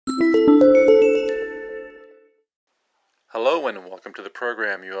Hello and welcome to the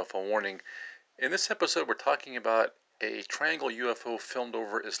program UFO Warning. In this episode, we're talking about a triangle UFO filmed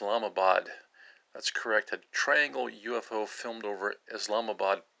over Islamabad. That's correct, a triangle UFO filmed over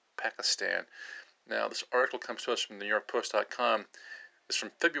Islamabad, Pakistan. Now, this article comes to us from NewYorkPost.com. It's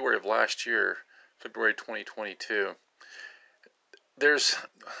from February of last year, February 2022. There's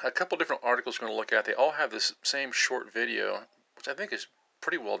a couple different articles we're going to look at. They all have this same short video, which I think is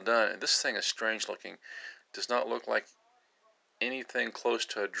pretty well done. And this thing is strange looking. Does not look like anything close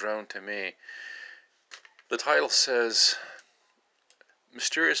to a drone to me. The title says,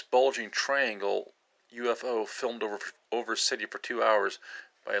 Mysterious Bulging Triangle UFO Filmed over City for 2 hours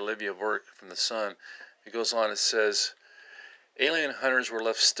by Olivia Burke from The Sun. It goes on, it says, alien hunters were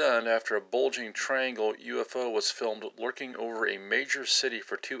left stunned after a bulging triangle UFO was filmed lurking over a major city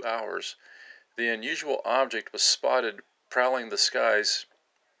for 2 hours. The unusual object was spotted prowling the skies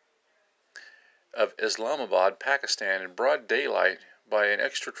of Islamabad, Pakistan in broad daylight by an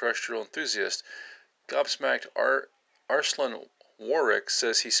extraterrestrial enthusiast. Gobsmacked Arslan Warwick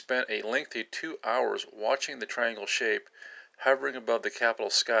says he spent a lengthy 2 hours watching the triangle shape hovering above the capital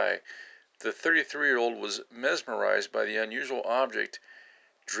sky. The 33-year-old was mesmerized by the unusual object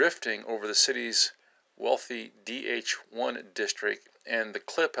drifting over the city's wealthy DH1 district, and the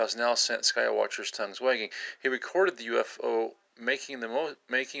clip has now sent skywatchers' tongues wagging. He recorded the UFO making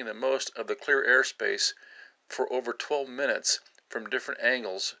the most of the clear airspace for over 12 minutes from different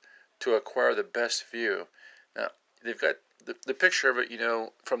angles to acquire the best view. Now, they've got the picture of it,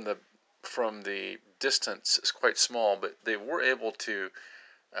 from the distance is quite small, but they were able to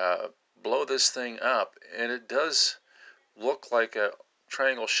blow this thing up, and it does look like a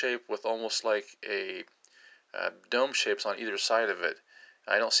triangle shape with almost like a dome shapes on either side of it.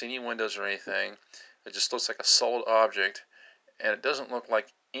 I don't see any windows or anything. It just looks like a solid object, and it doesn't look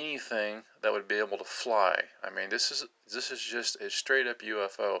like anything that would be able to fly. I mean, this is just a straight up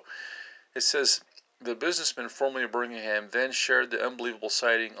UFO. It says the businessman formerly of Birmingham then shared the unbelievable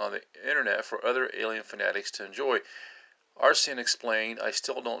sighting on the internet for other alien fanatics to enjoy. Arslan explained, I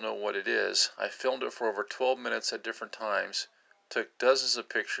still don't know what it is. I filmed it for over 12 minutes at different times, took dozens of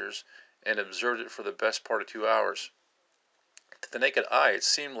pictures, and observed it for the best part of 2 hours. To the naked eye, it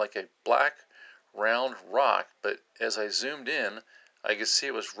seemed like a black, round rock, but as I zoomed in, I could see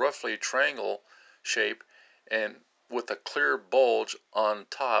it was roughly a triangle shape and with a clear bulge on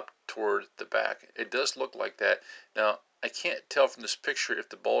top toward the back. It does look like that. Now, I can't tell from this picture if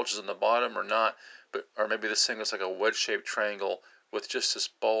the bulge is on the bottom or not, or maybe this thing looks like a wedge-shaped triangle with just this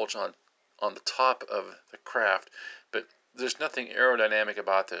bulge on the top of the craft. But there's nothing aerodynamic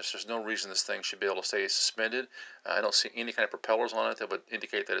about this. There's no reason this thing should be able to stay suspended. I don't see any kind of propellers on it that would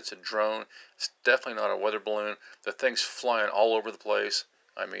indicate that it's a drone. It's definitely not a weather balloon. The thing's flying all over the place.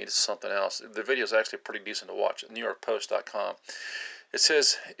 I mean, it's something else. The video is actually pretty decent to watch. NewYorkPost.com. It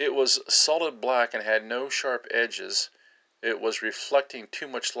says it was solid black and had no sharp edges. It was reflecting too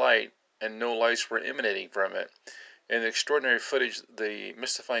much light, and no lights were emanating from it. In the extraordinary footage, the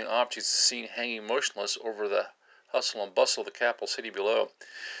mystifying object is seen hanging motionless over the hustle and bustle of the capital city below.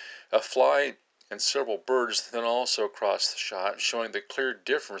 A fly and several birds then also crossed the shot, showing the clear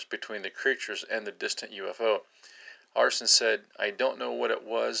difference between the creatures and the distant UFO. Arslan said, I don't know what it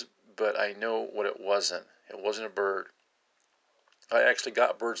was, but I know what it wasn't. It wasn't a bird. I actually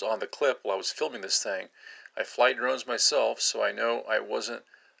got birds on the clip while I was filming this thing. I fly drones myself, so I know it wasn't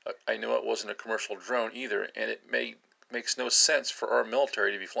a commercial drone either, and it makes no sense for our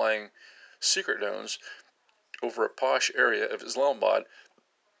military to be flying secret drones over a posh area of Islamabad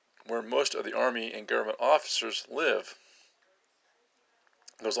where most of the army and government officers live.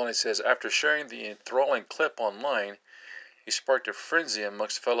 It goes on, he says, after sharing the enthralling clip online, he sparked a frenzy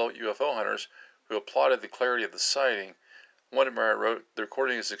amongst fellow UFO hunters who applauded the clarity of the sighting. One admirer wrote, the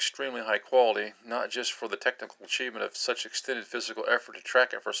recording is extremely high quality, not just for the technical achievement of such extended physical effort to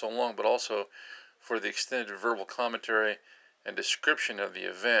track it for so long, but also for the extended verbal commentary and description of the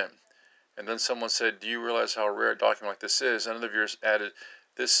event. And then someone said, do you realize how rare a document like this is? And another viewer added,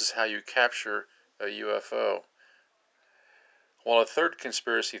 this is how you capture a UFO. While a third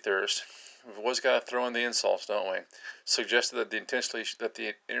conspiracy theorist, we've always got to throw in the insults, don't we, suggested that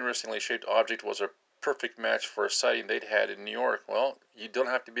the interestingly shaped object was a perfect match for a sighting they'd had in New York. Well, you don't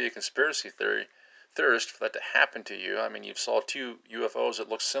have to be a conspiracy theorist for that to happen to you. I mean, you saw two UFOs that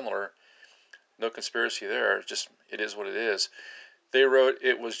look similar. No conspiracy there. It is what it is. They wrote,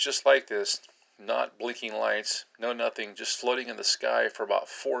 it was just like this, not blinking lights, no nothing, just floating in the sky for about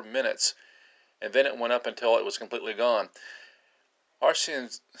 4 minutes, and then it went up until it was completely gone. Arslan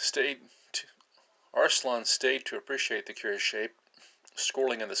stayed to appreciate the curious shape,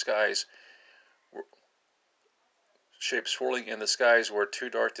 swirling in the skies, shape swirling in the skies were too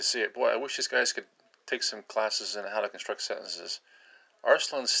dark to see it. Boy, I wish these guys could take some classes in how to construct sentences.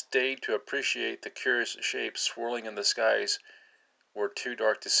 Arslan stayed to appreciate the curious shape swirling in the skies were too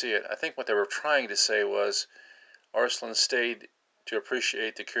dark to see it. I think what they were trying to say was Arslan stayed to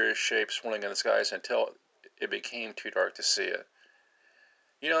appreciate the curious shape swirling in the skies until it became too dark to see it.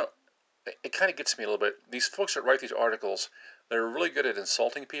 You know, it kind of gets me a little bit. These folks that write these articles, they're really good at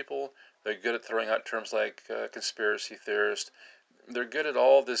insulting people. They're good at throwing out terms like conspiracy theorist. They're good at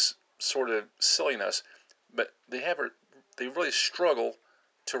all this sort of silliness, but they really struggle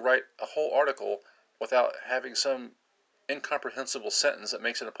to write a whole article without having some incomprehensible sentence that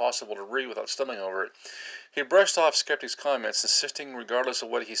makes it impossible to read without stumbling over it. He brushed off skeptics' comments, insisting, regardless of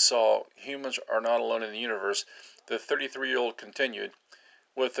what he saw, humans are not alone in the universe. The 33-year-old continued,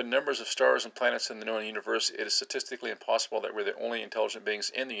 with the numbers of stars and planets in the known universe, it is statistically impossible that we're the only intelligent beings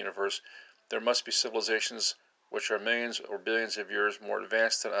in the universe. There must be civilizations which are millions or billions of years more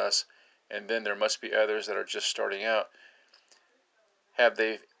advanced than us, and then there must be others that are just starting out. Have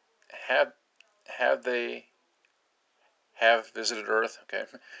they visited Earth? Okay.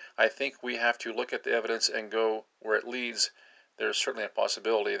 I think we have to look at the evidence and go where it leads. There's certainly a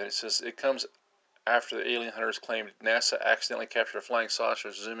possibility. Then it says it comes after the alien hunters claimed NASA accidentally captured a flying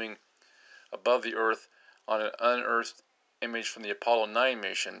saucer zooming above the Earth on an unearthed image from the Apollo 9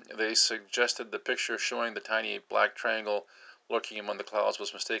 mission. They suggested the picture showing the tiny black triangle lurking among the clouds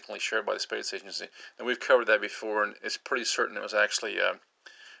was mistakenly shared by the space agency. And we've covered that before, and it's pretty certain it was actually a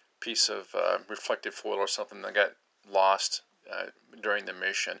piece of reflective foil or something that got lost during the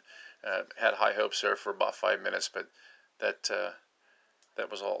mission. Had high hopes there for about 5 minutes, but that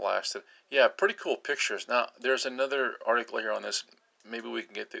was all it lasted. Yeah, pretty cool pictures. Now, there's another article here on this. Maybe we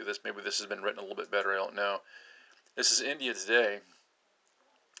can get through this. Maybe this has been written a little bit better. I don't know. This is India Today.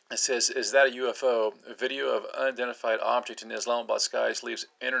 It says, is that a UFO? A video of unidentified object in Islamabad skies leaves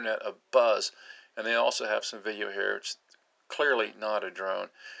internet abuzz. And they also have some video here. It's clearly not a drone.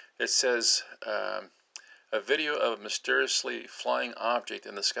 It says, a video of a mysteriously flying object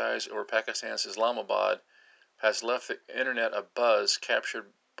in the skies over Pakistan's Islamabad has left the internet abuzz, captured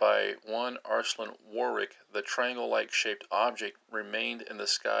by one Arslan Warwick. The triangle-like shaped object remained in the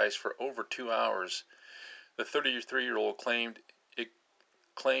skies for over 2 hours. The 33-year-old claimed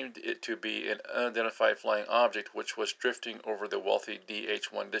it to be an unidentified flying object which was drifting over the wealthy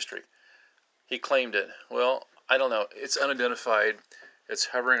DH1 district. He claimed it. Well, I don't know. It's unidentified. It's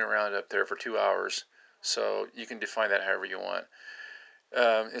hovering around up there for 2 hours, so you can define that however you want.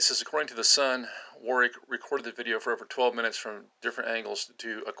 It says, according to The Sun, Warwick recorded the video for over 12 minutes from different angles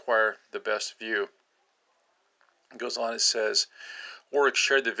to acquire the best view. It goes on, it says, Warwick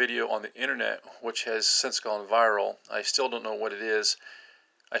shared the video on the internet, which has since gone viral. I still don't know what it is.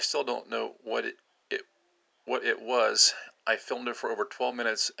 I still don't know what it was. I filmed it for over 12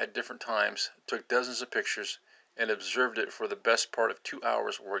 minutes at different times, took dozens of pictures, and observed it for the best part of 2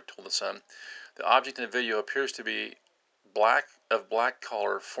 hours, Warwick told The Sun. The object in the video appears to be black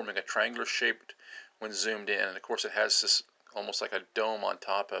color, forming a triangular shape when zoomed in. And of course it has this almost like a dome on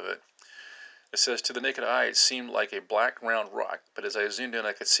top of it. It says, to the naked eye it seemed like a black round rock, but as I zoomed in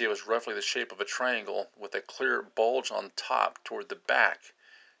I could see it was roughly the shape of a triangle with a clear bulge on top toward the back.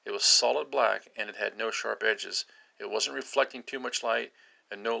 It was solid black and it had no sharp edges. It wasn't reflecting too much light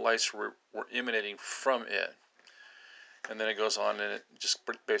and no lights were emanating from it. And then it goes on and it just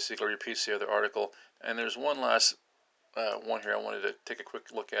basically repeats the other article. And there's one last one here I wanted to take a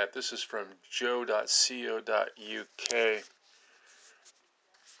quick look at. This is from joe.co.uk.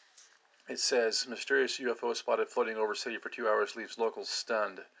 It says, mysterious UFO spotted floating over city for 2 hours leaves locals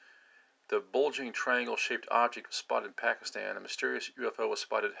stunned. The bulging triangle-shaped object was spotted in Pakistan. A mysterious UFO was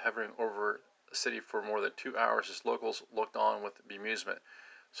spotted hovering over the city for more than 2 hours as locals looked on with bemusement.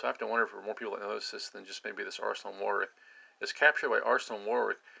 So I have to wonder if there are more people that notice this than just maybe this Arslan Warwick. It's captured by Arslan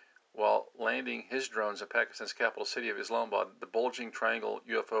Warwick while landing his drones in Pakistan's capital city of Islamabad. The bulging triangle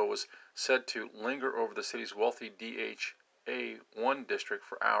UFO was said to linger over the city's wealthy DHA-1 district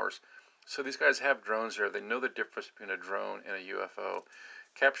for hours. So these guys have drones there. They know the difference between a drone and a UFO.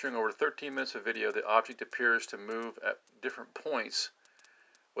 Capturing over 13 minutes of video, the object appears to move at different points,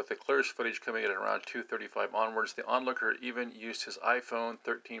 with the clearest footage coming in at around 2:35 onwards. The onlooker even used his iPhone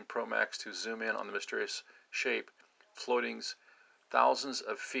 13 Pro Max to zoom in on the mysterious shape, floating thousands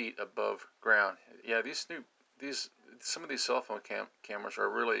of feet above ground. Yeah, some of these cell phone cameras are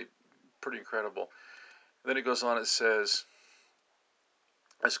really pretty incredible. And then it goes on, it says,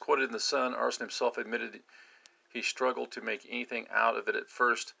 as quoted in The Sun, Arslan himself admitted he struggled to make anything out of it at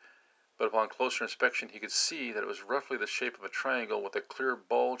first, but upon closer inspection he could see that it was roughly the shape of a triangle with a clear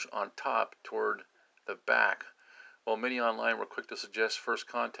bulge on top toward the back. While many online were quick to suggest first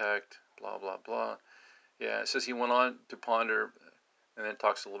contact, blah, blah, blah. Yeah, it says he went on to ponder, and then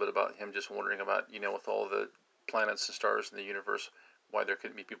talks a little bit about him just wondering about, with all the planets and stars in the universe, why there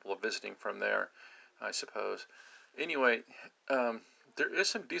couldn't be people visiting from there, I suppose. Anyway, there is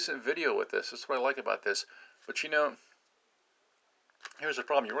some decent video with this. That's what I like about this. But here's the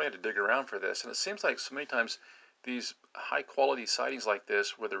problem. You really have to dig around for this. And it seems like so many times these high quality sightings like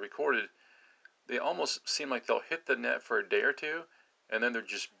this, where they're recorded, they almost seem like they'll hit the net for a day or two, and then they're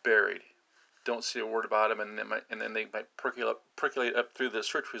just buried. Don't see a word about them, and then they might percolate up through the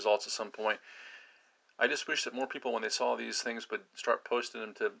search results at some point. I just wish that more people, when they saw these things, would start posting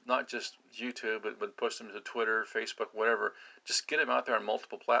them to not just YouTube, but would post them to Twitter, Facebook, whatever. Just get them out there on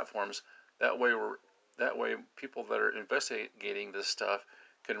multiple platforms. That way, people that are investigating this stuff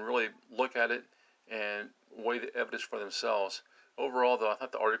can really look at it and weigh the evidence for themselves. Overall, though, I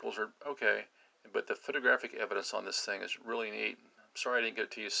thought the articles are okay, but the photographic evidence on this thing is really neat. I'm sorry I didn't get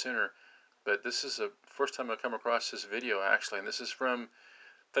it to you sooner, but this is the first time I've come across this video, actually, and this is from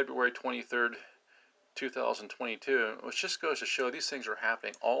February 23rd, 2022, which just goes to show these things are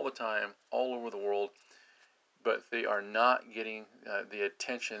happening all the time, all over the world, but they are not getting the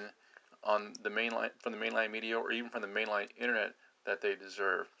attention on the mainline, from the mainline media, or even from the mainline internet, that they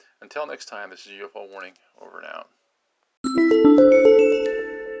deserve. Until next time, this is UFO Warning, over and out.